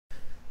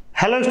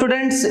Hello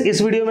students,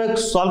 इस video में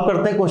solve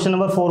करते हैं क्वेश्चन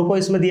नंबर 4 को।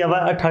 इसमें दिया हुआ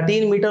है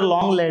 13 metre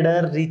long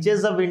ladder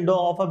reaches the window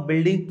of a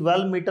building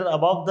 12 metre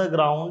above the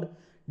ground,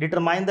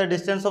 determine the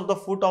distance of the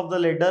foot of the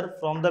ladder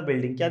from the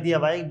building. क्या दिया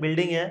हुआ है? एक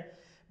बिल्डिंग है,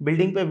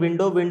 बिल्डिंग पे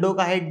विंडो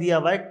का हाइट दिया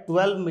हुआ है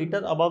 12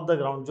 मीटर अबव द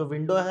ग्राउंड। जो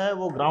विंडो है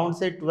वो ग्राउंड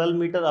से 12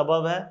 मीटर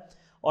अबव है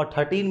और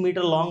 13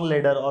 मीटर लॉन्ग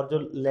लेडर, और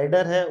जो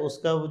लेडर है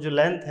उसका जो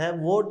लेंथ है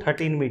वो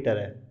 13 मीटर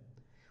है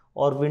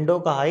और विंडो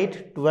का हाइट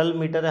 12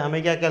 मीटर है।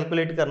 हमें क्या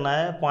कैलकुलेट करना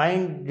है?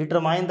 Find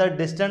determine the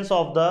distance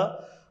of the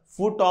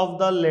foot of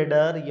the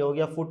ladder, ये हो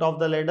गया foot of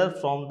the ladder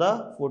from the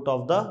foot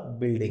of the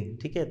building.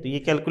 ठीक है, तो ये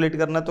कैलकुलेट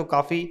करना तो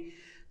काफ़ी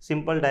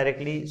सिंपल,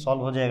 डायरेक्टली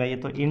सॉल्व हो जाएगा ये।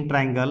 तो in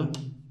triangle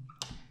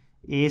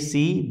A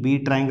C B,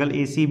 triangle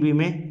A C B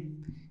में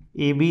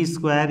A B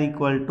square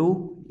equal to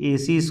A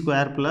C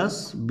square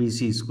plus B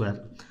C square.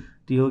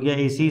 तो ये हो गया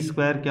ए सी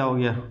स्क्वायर, क्या हो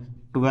गया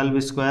 12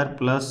 स्क्वायर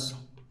प्लस,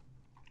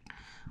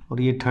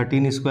 और ये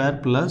 13 square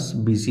plus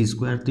B C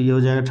square. तो ये हो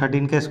जाएगा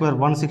 13 का square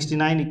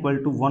 169 equal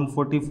to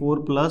 144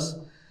 plus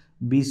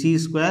B C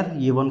square.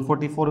 ये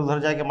 144 उधर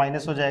जाके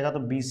माइनस हो जाएगा, तो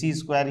B C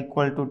square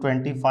equal to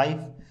 25,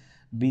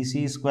 B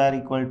C square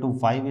equal to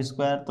 5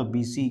 square, तो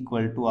बी सी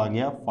इक्वल टू आ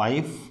गया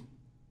 5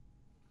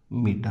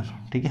 मीटर।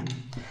 ठीक है,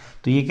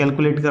 तो ये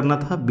कैलकुलेट करना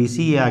था, बी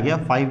सी ये आ गया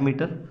 5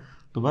 मीटर।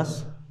 तो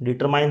बस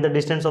determine the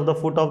distance of the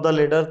foot of the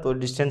ladder, तो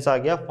डिस्टेंस आ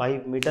गया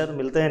 5 मीटर।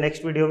 मिलते हैं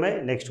नेक्स्ट वीडियो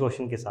में नेक्स्ट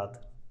क्वेश्चन के साथ।